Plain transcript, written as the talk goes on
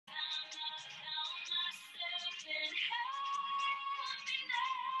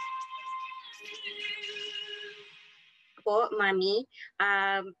po, Mommy.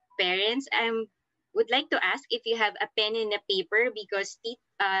 Parents, would like to ask if you have a pen and a paper because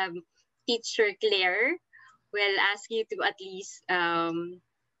Teacher Claire will ask you to at least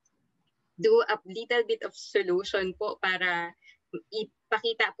do a little bit of solution po para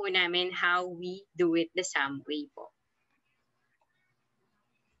ipakita po namin how we do it the same way po.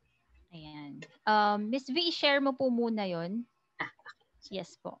 Ayan. Miss V, share mo po muna yon.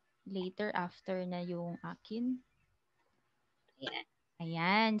 Yes po. Later, after na yung akin. Ayan.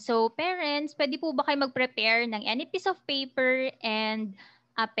 Ayan. So, parents, pwede po ba kayo mag-prepare ng any piece of paper and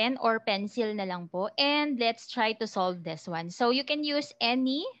a pen or pencil na lang po? And let's try to solve this one. So, you can use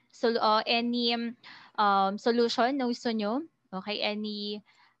any solution na gusto nyo. Okay,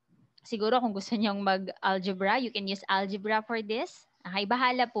 siguro kung gusto nyo mag-algebra, you can use algebra for this. Okay,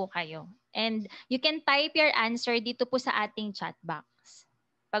 bahala po kayo. And you can type your answer dito po sa ating chat box.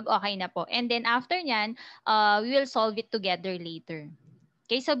 Pag okay na po. And then after nyan, we will solve it together later.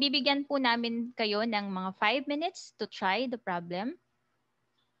 Okay, so bibigyan po namin kayo ng mga 5 minutes to try the problem.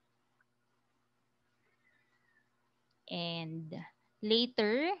 And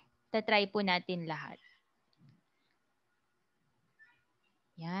later, tatry po natin lahat.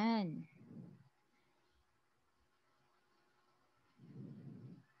 Yan.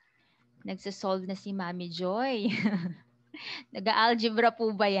 Nagsasolve na si Mami Joy. Nag-algebra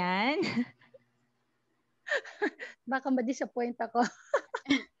po ba yan? Baka ma-disappoint ako.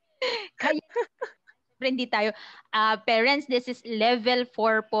 Kaya, hindi tayo. Parents, this is level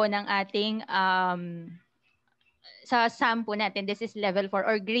 4 po ng ating sa SAM po natin. This is level 4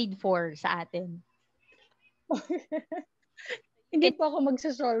 or grade 4 sa atin. Hindi po ako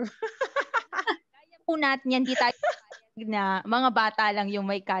magsasolve. Kaya po natin yan. Hindi tayo na mga bata lang yung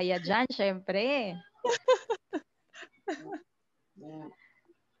may kaya dyan, syempre.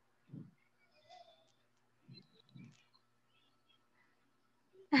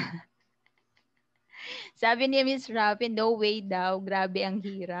 Sabi ni Miss Rafi, no way daw. Grabe ang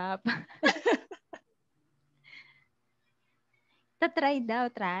hirap. Try daw,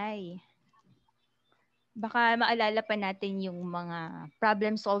 try. Baka maalala pa natin yung mga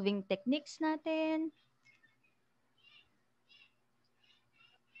problem-solving techniques natin.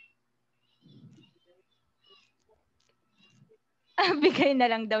 Bigay na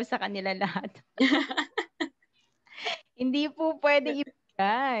lang daw sa kanila lahat. Hindi po pwede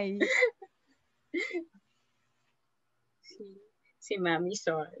ibigay. Si Mami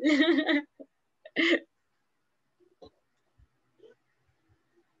Sol.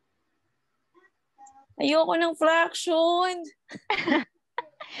 Ayoko ng fraction.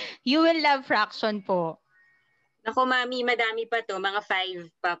 You will love fraction po. Naku, Mami, madami pa to. Mga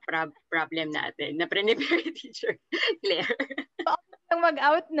 5 pa problem natin na prepare Teacher Claire. Ang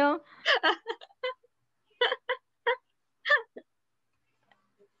mag-out, no?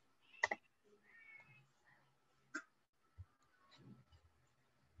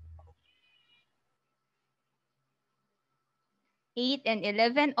 and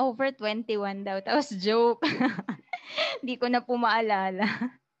 11 over 21 daw. Tapos joke. Hindi ko na po maalala.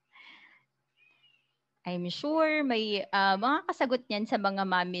 I'm sure may mga kasagot niyan sa mga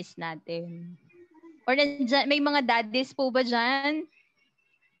mommies natin. Or may mga daddies po ba dyan?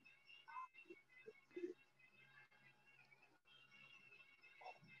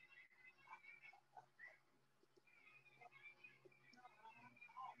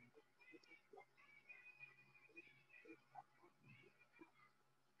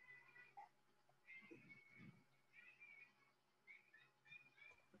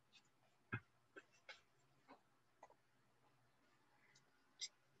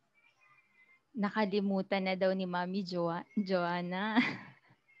 Nakalimutan na daw ni Mami Joanna.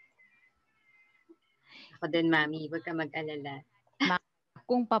 Ako din, Mami. Huwag ka mag-alala.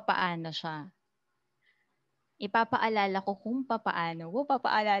 Kung papaano siya. Ipapaalala ko kung papaano.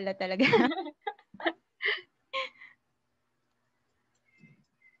 Papaalala talaga.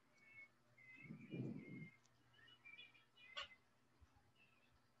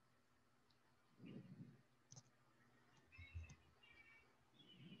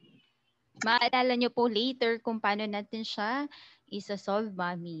 Maalala nyo po later kung paano natin siya isa-solve,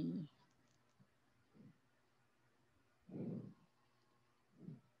 Mami.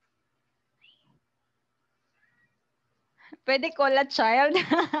 Pwede call a child.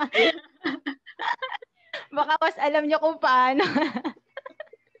 Baka mas alam nyo kung paano.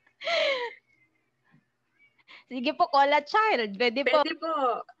 Sige po, call a child. Pwede po. Pwede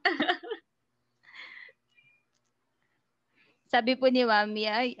po. Sabi po ni Mami,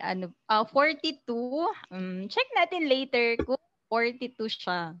 ay, 42. Check natin later kung 42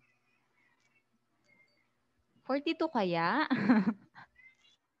 siya. 42 kaya?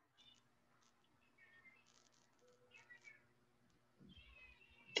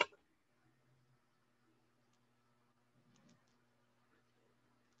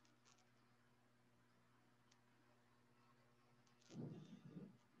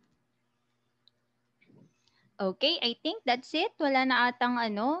 Okay, I think that's it. Wala na atang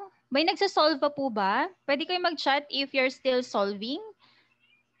ano. May nagsasolve pa po ba? Pwede kayo mag-chat if you're still solving.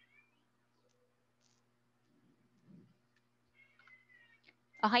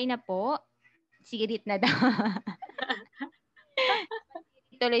 Okay na po. Sirit na daw.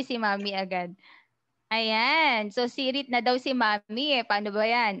 Tuloy si Mami agad. Ayan. So, sirit na daw si Mami eh. Paano ba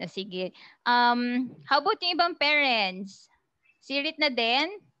yan? Sige. How about yung ibang parents? Sirit na din?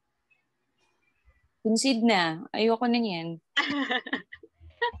 Concede na. Ayoko na yan.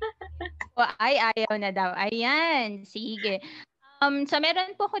 O ay, ayaw na daw. Ayan. Sige. So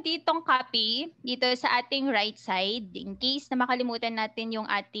meron po ko ditong copy dito sa ating right side in case na makalimutan natin yung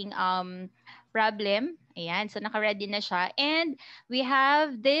ating problem. Ayan, so naka-ready na siya. And we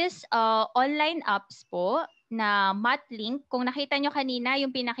have this online apps po na Matlink. Kung nakita nyo kanina,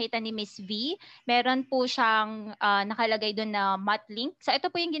 yung pinakita ni Miss V, meron po siyang nakalagay doon na Matlink. So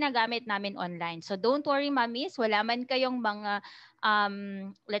ito po yung ginagamit namin online. So don't worry, mamis, wala man kayong mga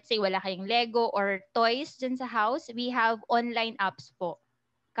let's say wala kayong Lego or toys dyan sa house, we have online apps po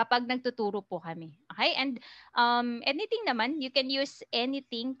kapag nagtuturo po kami. Okay? And anything naman, you can use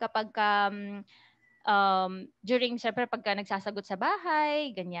anything kapag during, syempre, pagka nagsasagot sa bahay,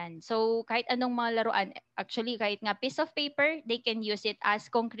 ganyan. So, kahit anong mga laruan, actually, kahit nga piece of paper, they can use it as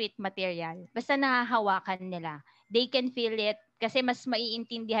concrete material. Basta nahahawakan nila. They can feel it kasi mas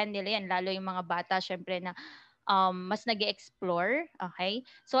maiintindihan nila yan, lalo yung mga bata, syempre, na mas nag-explore. Okay?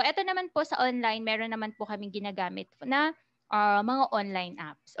 So, eto naman po sa online, meron naman po kaming ginagamit na mga online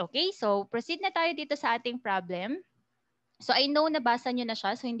apps. Okay? So, proceed na tayo dito sa ating problem. So, I know nabasa nyo na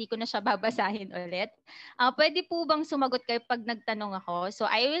siya, so hindi ko na siya babasahin ulit. Pwede po bang sumagot kayo pag nagtanong ako? So,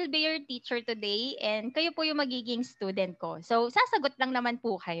 I will be your teacher today and kayo po yung magiging student ko. So, sasagot lang naman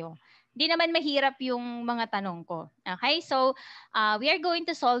po kayo. Hindi naman mahirap yung mga tanong ko. Okay? So, we are going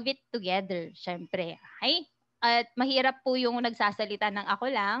to solve it together, syempre. Okay? At mahirap po yung nagsasalita ng ako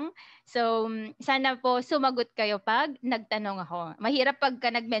lang. So, sana po sumagot kayo pag nagtanong ako. Mahirap pagka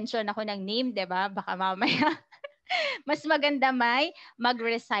nag-mention ako ng name, 'di ba? Baka mamaya mas maganda may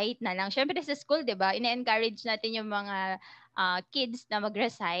mag-recite na lang. Syempre sa school, 'di ba? Ina-encourage natin yung mga kids na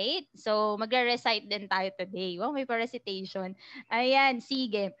mag-recite. So, magre-recite din tayo today. Wow, may pa-recitation. Ayan,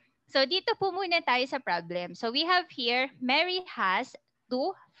 sige. So, dito po muna tayo sa problem. So, we have here, Mary has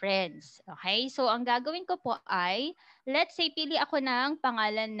 2 friends. Okay? So, ang gagawin ko po ay, let's say, pili ako ng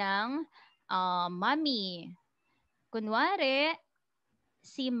pangalan ng mommy. Kunwari,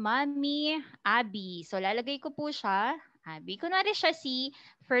 si Mami Abby. So, lalagay ko po siya, Abby. Kunwari siya si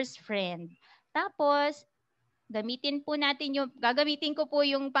first friend. Tapos, gagamitin ko po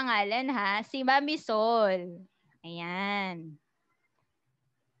yung pangalan ha, si Mami Sol. Ayan.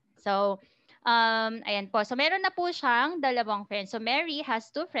 So, ayan po. So, meron na po siyang dalawang friends. So, Mary has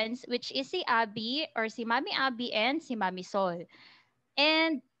 2 friends, which is si Abby or si Mami Abby and si Mami Sol.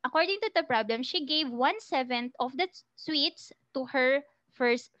 And according to the problem, she gave 1/7 of the sweets to her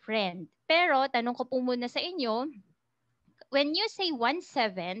first friend. Pero, tanong ko po muna sa inyo, when you say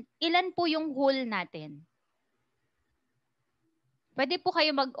 1/7, ilan po yung whole natin? Pwede po kayo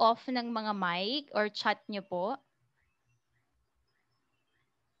mag-off ng mga mic or chat nyo po.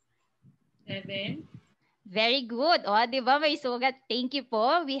 7. Very good. O, di ba? May sugat. Thank you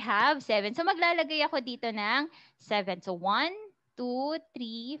po. We have 7. So, maglalagay ako dito ng 7. So, 1, 2,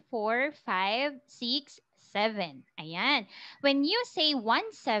 3, 4, 5, 6, 7. Ayan. When you say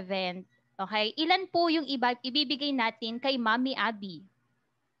 1/7, okay, ilan po yung ibibigay natin kay Mami Abby?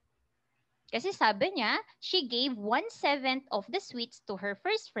 Kasi sabi niya, she gave 1/7 of the sweets to her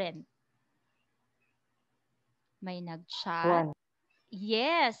first friend. May nag-chat. 1.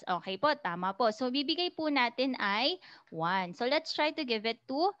 Yes, okay po, tama po. So, bibigay po natin ay 1. So, let's try to give it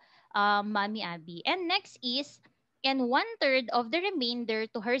to Mami Abby. And next is, and 1/3 of the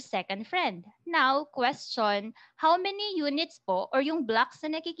remainder to her second friend. Now, question, how many units po, or yung blocks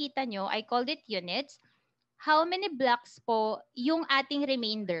na nakikita nyo, I called it units, how many blocks po yung ating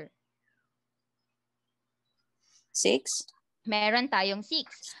remainder? 6. Meron tayong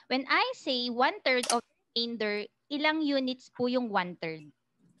 6. When I say 1/3 of the remainder, ilang units po yung 1/3?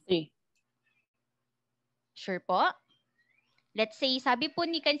 3. Sure po? Let's say, sabi po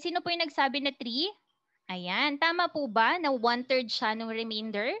sino po yung nagsabi na 3? Ayan, tama po ba na 1/3 siya ng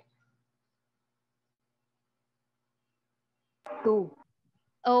remainder? 2.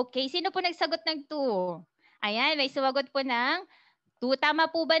 Okay, sino po nagsagot ng 2? Ayan, may sumagot po ng 2. Tama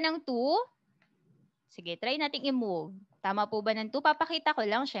po ba ng 2? Sige, try nating i-move. Tama po ba ng 2? Papakita ko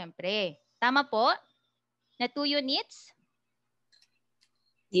lang, syempre. Tama po? Na 2 units?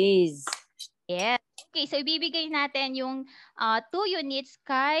 Yes. Yes. Okay, so ibibigay natin yung 2 units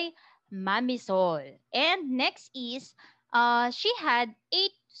kay Mami Sol. And next is, she had 8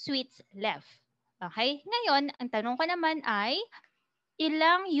 sweets left. Okay? Ngayon, ang tanong ko naman ay,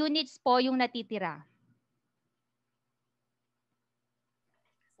 ilang units po yung natitira?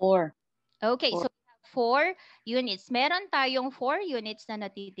 4. Okay, so 4 units. Meron tayong 4 units na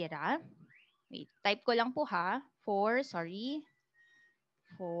natitira. Wait, type ko lang po ha. 4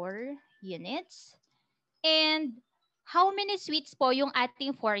 units. And how many sweets po yung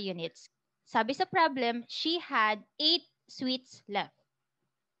ating 4 units? Sabi sa problem, she had 8 sweets left.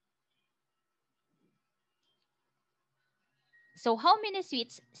 So how many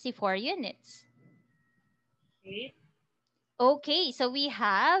sweets si 4 units? 8. Okay, so we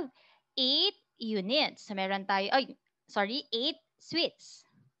have 8 units. So meron tayo, 8 sweets.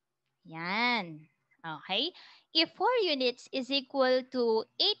 Yan. Okay. If 4 units is equal to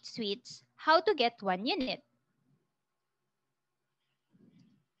 8 sweets, how to get 1 unit?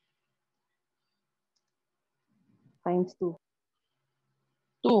 Times 2.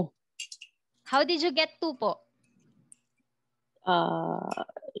 2. How did you get 2 po?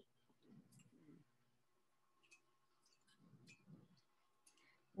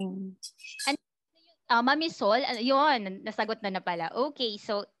 Mami Sol, yun, nasagot na pala. Okay,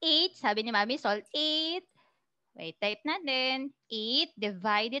 so 8, sabi ni Mami Sol, 8. Wait, type natin. 8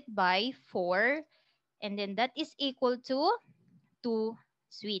 divided by 4. And then that is equal to 2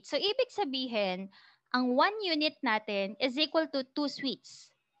 sweets. So, ibig sabihin, ang 1 unit natin is equal to 2 sweets.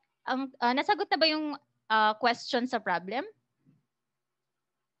 Nasagot na ba yung question sa problem?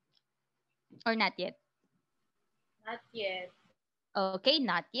 Or not yet? Not yet. Okay,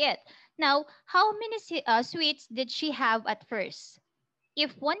 not yet. Now, how many sweets did she have at first?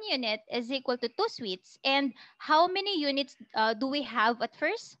 If 1 unit is equal to 2 sweets, and how many units do we have at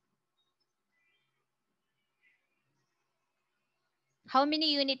first? How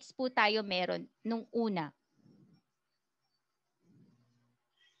many units po tayo meron nung una?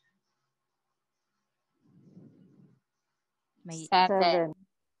 May 7.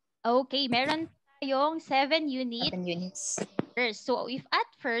 Okay, meron tayong 7 units. 7 units. First. So, if at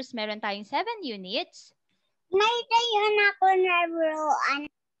first, meron tayong 7 units. May tayo na ako naruan.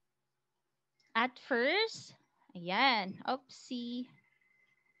 At first, ayan, oopsie.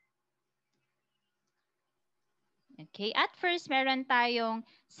 Okay, at first, meron tayong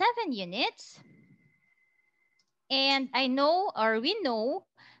 7 units. And I know, or we know,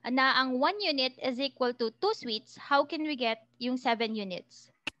 na ang 1 unit is equal to 2 sweets. How can we get yung 7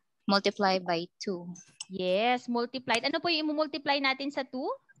 units? Multiply by 2. Yes, multiplied. Ano po yung i-multiply natin sa 2?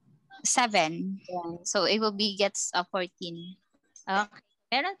 7. So it will be gets 14. Okay.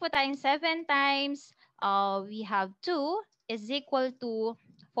 Meron po tayong 7 times, we have 2 is equal to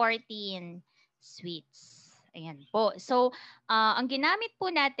 14 sweets. Ayan po. So, ang ginamit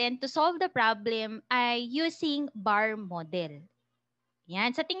po natin to solve the problem ay using bar model.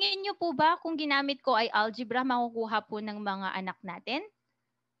 Yan. Sa tingin nyo po ba kung ginamit ko ay algebra, makukuha po ng mga anak natin?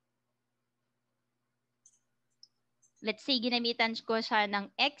 Let's say, ginamitan ko siya ng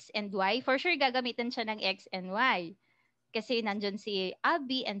X and Y. For sure, gagamitan siya ng X and Y. Kasi nandun si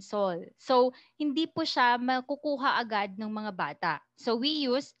Abby and Sol. So, hindi po siya makukuha agad ng mga bata. So, we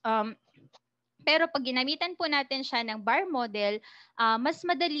use, pero pag ginamitan po natin siya ng bar model, mas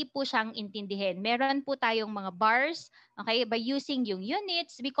madali po siyang intindihin. Meron po tayong mga bars, okay, by using yung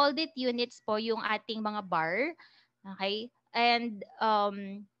units. We called it units po yung ating mga bar. Okay? And,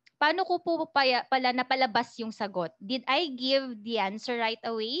 paano ko po pala napalabas yung sagot? Did I give the answer right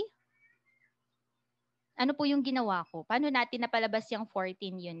away? Ano po yung ginawa ko? Paano natin napalabas yung 14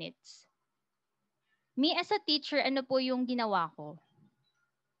 units? Me as a teacher, ano po yung ginawa ko?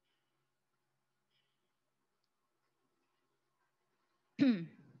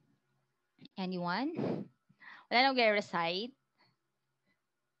 Anyone? Wala nang recite?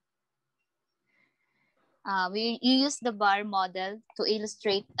 You use the bar model to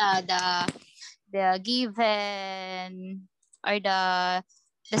illustrate the given or the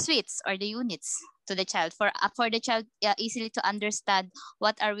sweets or the units to the child for the child easily to understand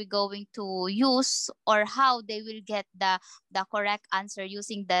what are we going to use or how they will get the correct answer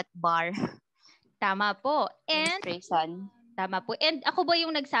using that bar. Tama po. And illustration. Tama po. And ako ba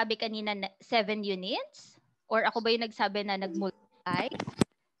yung nagsabi kanina na 7 units? Or ako ba yung nagsabi na nag-multiply?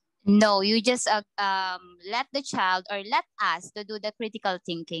 No, you just let the child or let us to do the critical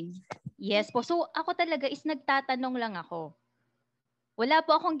thinking. Yes po. So, ako talaga is nagtatanong lang ako. Wala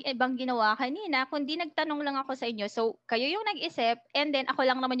po akong ibang ginawa kanina, kundi nagtanong lang ako sa inyo. So, kayo yung nag-isip, and then ako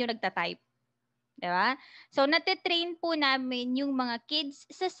lang naman yung nagta-type. Diba? So, natitrain po namin yung mga kids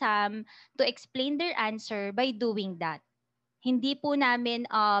sa SAM to explain their answer by doing that. Hindi po namin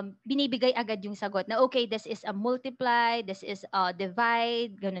binibigay agad yung sagot na okay, this is a multiply, this is a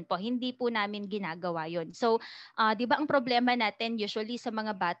divide, ganun po. Hindi po namin ginagawa yon. So, 'di ba ang problema natin usually sa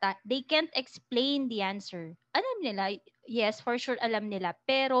mga bata, they can't explain the answer. Alam nila, yes, for sure alam nila,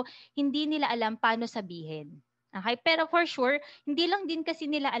 pero hindi nila alam paano sabihin. Okay? Pero for sure, hindi lang din kasi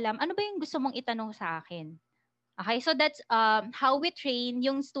nila alam ano ba yung gusto mong itanong sa akin. Okay? So that's how we train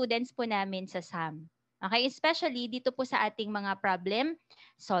yung students po namin sa SAM. Okay, especially dito po sa ating mga problem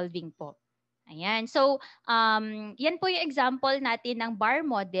solving po. Ayan. So, yan po yung example natin ng bar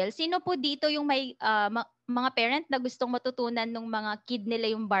model. Sino po dito yung may mga parent na gustong matutunan ng mga kid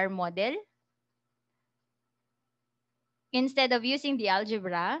nila yung bar model? Instead of using the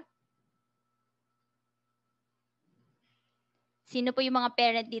algebra? Sino po yung mga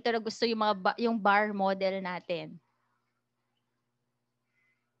parent dito na gusto yung yung bar model natin?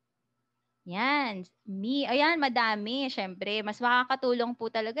 Yan, ayan madami syempre, mas makakatulong po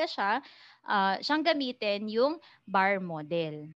talaga siya, siyang gamitin yung bar model.